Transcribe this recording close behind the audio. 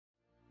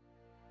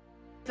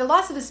The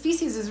loss of a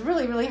species is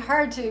really, really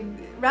hard to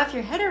wrap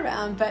your head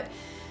around, but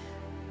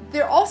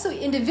they're also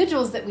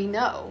individuals that we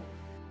know.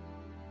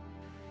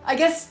 I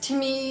guess to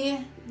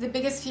me, the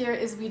biggest fear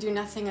is we do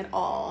nothing at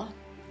all.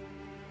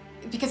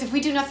 Because if we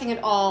do nothing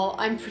at all,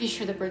 I'm pretty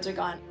sure the birds are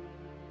gone.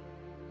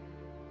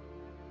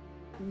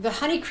 The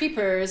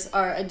honeycreepers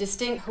are a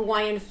distinct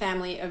Hawaiian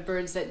family of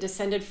birds that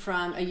descended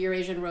from a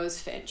Eurasian rose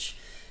finch.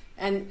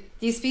 And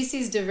these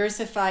species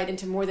diversified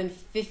into more than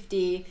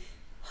 50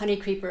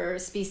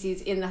 honeycreeper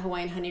species in the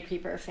Hawaiian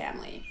honeycreeper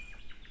family.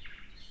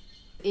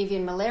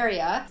 Avian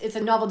malaria, it's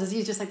a novel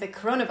disease just like the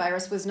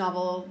coronavirus was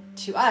novel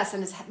to us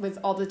and with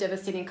all the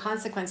devastating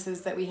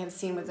consequences that we have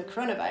seen with the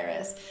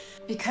coronavirus.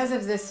 Because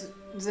of this,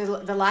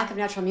 the lack of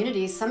natural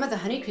immunity, some of the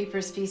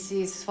honeycreeper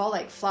species fall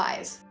like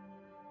flies.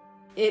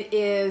 It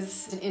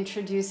is an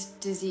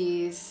introduced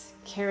disease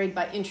carried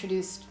by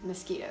introduced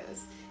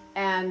mosquitoes.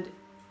 And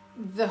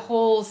the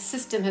whole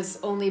system has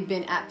only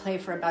been at play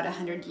for about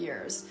 100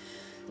 years.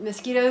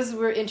 Mosquitoes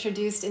were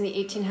introduced in the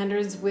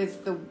 1800s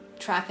with the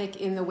traffic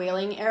in the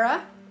whaling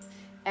era.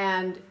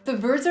 And the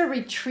birds are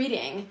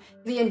retreating.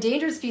 The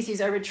endangered species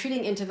are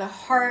retreating into the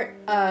heart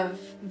of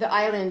the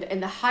island in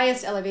the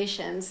highest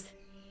elevations.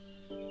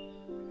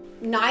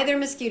 Neither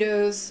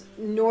mosquitoes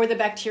nor the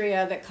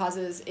bacteria that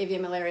causes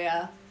avian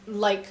malaria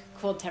like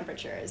cold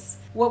temperatures.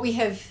 What we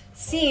have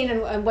seen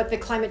and what the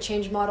climate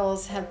change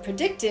models have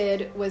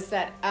predicted was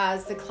that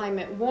as the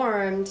climate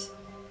warmed,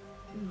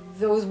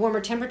 those warmer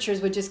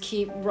temperatures would just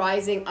keep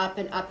rising up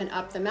and up and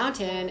up the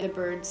mountain. The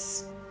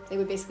birds, they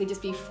would basically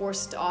just be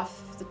forced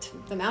off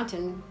the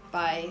mountain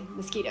by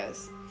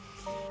mosquitoes.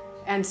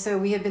 And so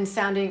we have been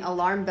sounding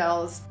alarm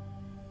bells.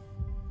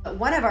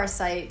 One of our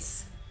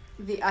sites,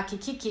 the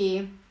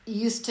Akikiki,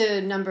 used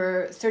to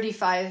number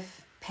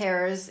 35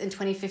 pairs in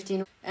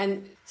 2015.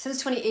 And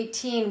since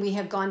 2018, we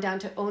have gone down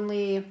to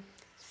only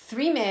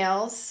 3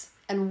 males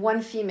and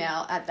 1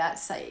 female at that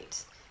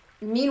site.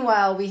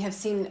 Meanwhile, we have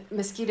seen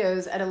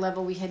mosquitoes at a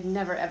level we had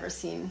never, ever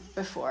seen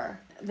before.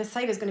 The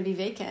site is going to be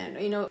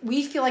vacant. You know,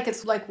 we feel like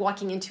it's like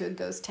walking into a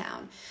ghost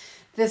town.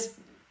 This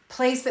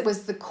place that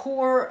was the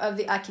core of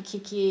the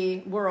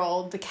Akikiki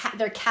world,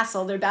 their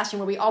castle, their bastion,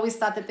 where we always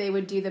thought that they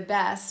would do the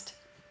best.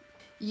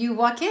 You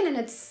walk in and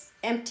it's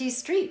empty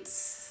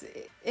streets.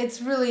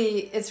 It's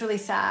really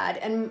sad.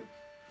 And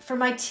for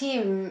my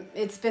team,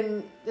 it's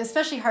been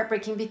especially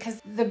heartbreaking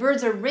because the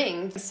birds are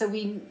ringed, so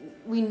we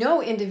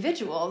know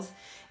individuals.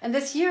 And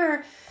this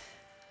year,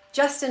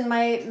 Justin,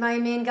 my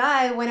main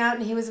guy, went out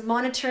and he was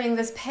monitoring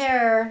this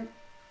pair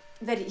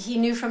that he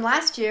knew from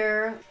last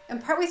year.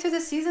 And partway through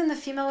the season, the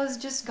female was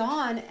just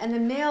gone and the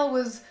male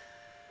was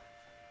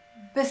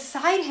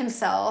beside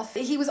himself.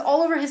 He was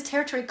all over his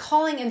territory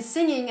calling and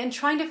singing and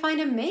trying to find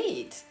a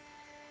mate.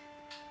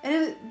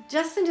 And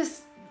Justin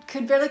just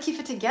could barely keep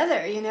it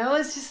together, you know?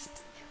 It's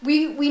just,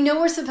 we know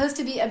we're supposed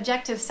to be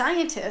objective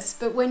scientists,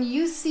 but when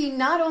you see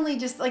not only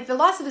just like the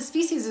loss of a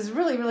species is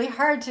really, really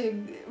hard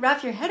to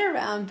wrap your head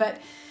around, but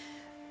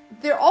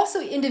they're also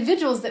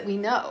individuals that we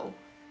know.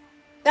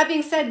 That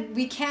being said,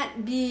 we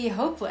can't be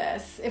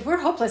hopeless. If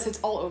we're hopeless, it's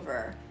all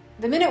over.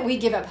 The minute we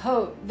give up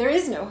hope, there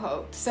is no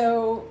hope.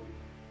 So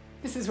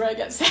this is where I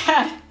get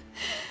sad.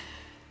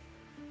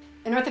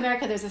 In North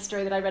America, there's a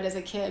story that I read as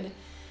a kid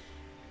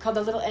called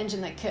The Little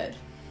Engine That Could.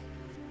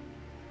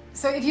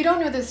 So if you don't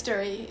know this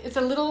story, it's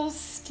a little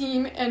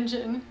steam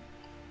engine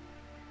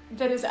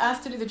that is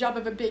asked to do the job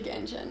of a big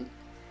engine.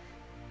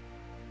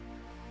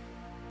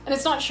 And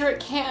it's not sure it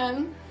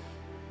can,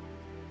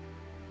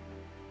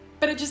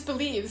 but it just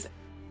believes.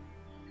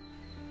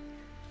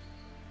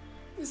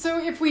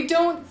 So if we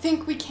don't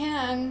think we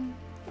can,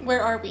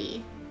 where are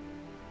we?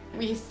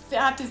 We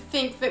have to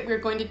think that we're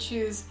going to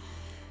choose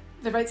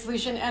the right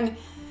solution. And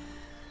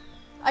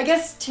I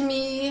guess to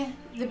me,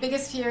 the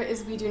biggest fear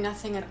is we do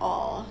nothing at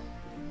all.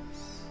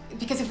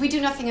 Because if we do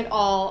nothing at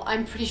all,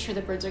 I'm pretty sure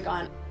the birds are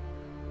gone.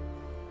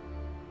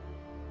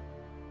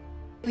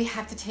 We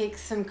have to take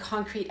some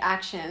concrete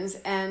actions,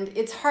 and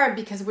it's hard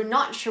because we're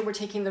not sure we're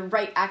taking the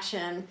right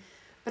action,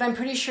 but I'm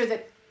pretty sure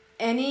that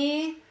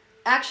any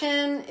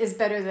action is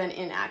better than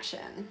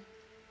inaction.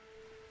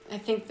 I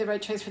think the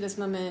right choice for this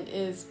moment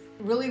is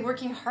really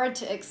working hard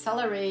to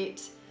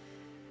accelerate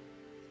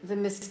the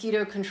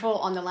mosquito control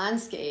on the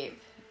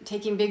landscape,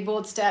 taking big,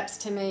 bold steps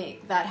to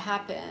make that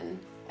happen.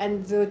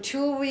 And the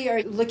tool we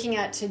are looking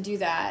at to do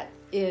that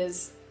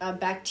is a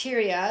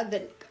bacteria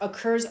that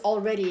occurs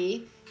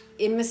already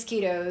in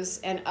mosquitoes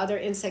and other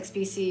insect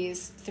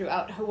species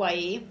throughout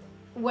Hawaii.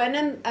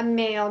 When a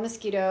male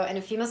mosquito and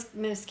a female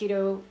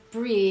mosquito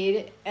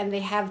breed and they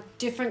have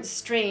different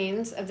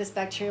strains of this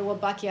bacteria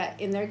Wolbachia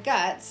in their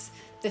guts,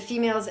 the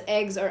female's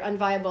eggs are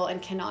unviable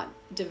and cannot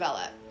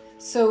develop.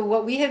 So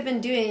what we have been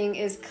doing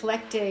is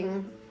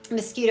collecting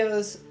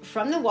mosquitoes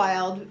from the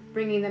wild,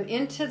 bringing them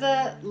into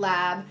the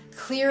lab,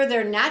 clear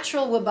their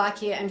natural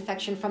Wolbachia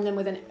infection from them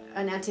with an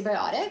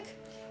antibiotic,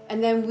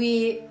 and then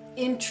we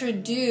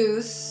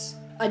introduce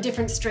a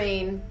different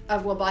strain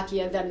of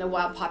Wolbachia than the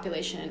wild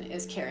population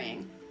is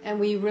carrying. and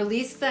we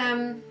release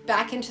them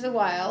back into the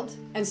wild.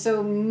 And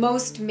so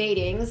most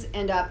matings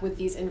end up with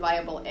these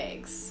inviable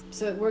eggs.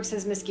 So it works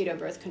as mosquito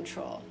birth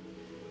control.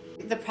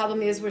 The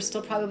problem is we're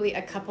still probably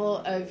a couple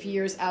of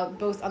years out,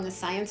 both on the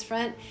science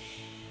front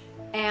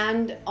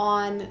and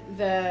on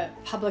the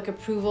public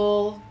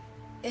approval.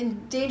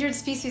 Endangered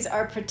species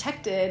are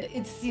protected.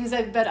 It seems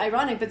a bit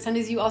ironic, but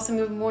sometimes you also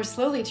move more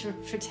slowly to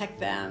protect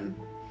them,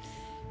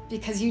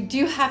 because you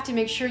do have to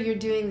make sure you're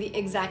doing the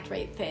exact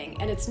right thing,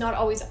 and it's not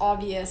always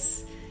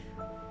obvious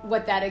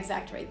what that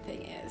exact right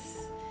thing is.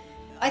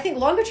 I think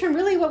longer term,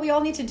 really what we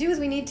all need to do is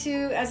we need to,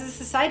 as a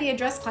society,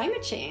 address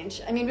climate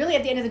change. I mean, really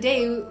at the end of the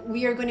day,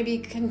 we are going to be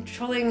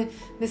controlling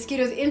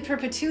mosquitoes in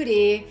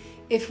perpetuity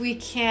if we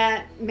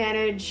can't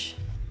manage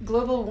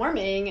global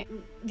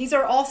warming. These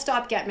are all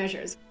stopgap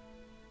measures.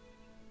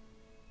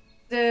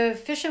 The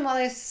Fish and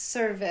Wildlife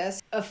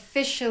Service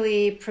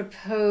officially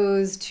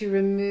proposed to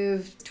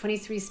remove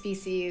 23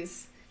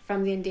 species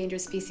from the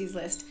endangered species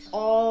list.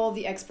 All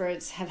the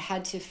experts have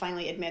had to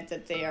finally admit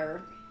that they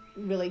are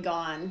really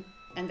gone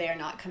and they are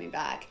not coming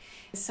back.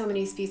 So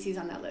many species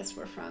on that list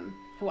were from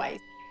Hawaii.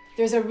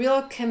 There's a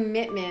real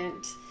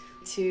commitment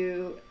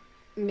to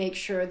make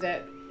sure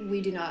that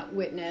we do not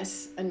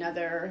witness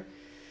another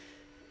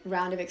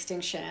round of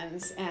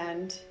extinctions,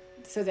 and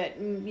so that,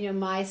 you know,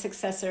 my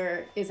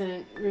successor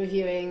isn't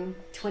reviewing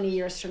 20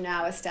 years from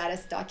now a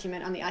status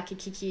document on the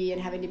Akikiki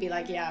and having to be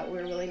like, yeah,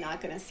 we're really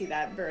not going to see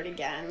that bird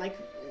again. Like,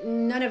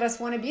 none of us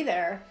want to be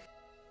there.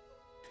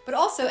 But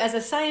also, as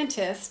a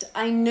scientist,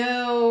 I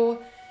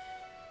know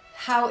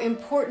how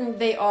important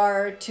they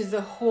are to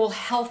the whole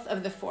health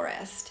of the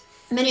forest.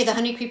 Many of the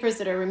honeycreepers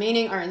that are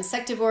remaining are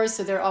insectivores,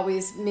 so they're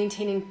always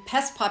maintaining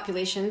pest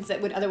populations that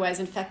would otherwise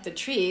infect the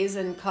trees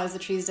and cause the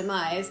trees'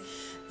 demise.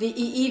 The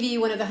EEV,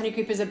 one of the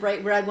honeycreepers, a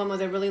bright red one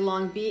with a really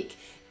long beak,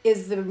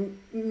 is the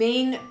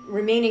main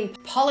remaining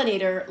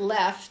pollinator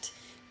left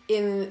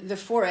in the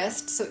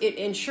forest, so it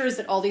ensures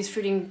that all these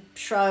fruiting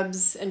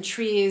shrubs and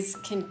trees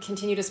can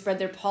continue to spread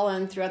their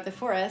pollen throughout the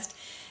forest.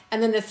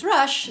 And then the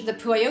thrush, the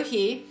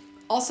puayohi,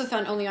 also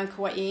found only on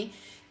Kauai,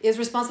 is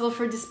responsible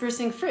for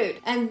dispersing fruit.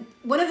 And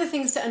one of the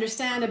things to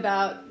understand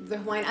about the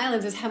Hawaiian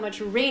Islands is how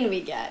much rain we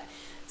get.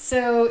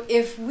 So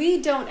if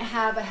we don't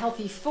have a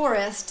healthy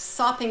forest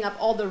sopping up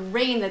all the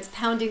rain that's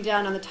pounding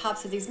down on the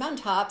tops of these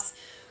mountaintops,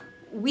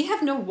 we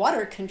have no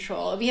water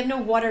control. We have no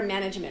water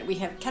management. We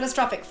have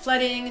catastrophic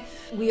flooding.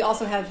 We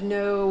also have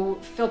no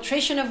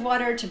filtration of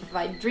water to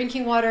provide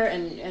drinking water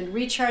and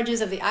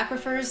recharges of the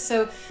aquifers.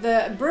 So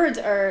the birds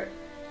are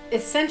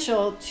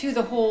essential to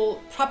the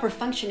whole proper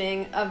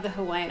functioning of the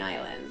Hawaiian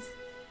Islands.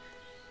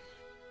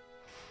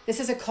 This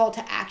is a call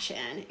to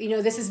action. You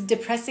know, this is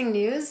depressing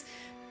news,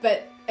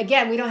 but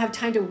again, we don't have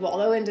time to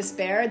wallow in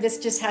despair. This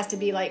just has to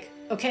be like,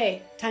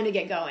 okay, time to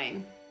get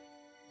going.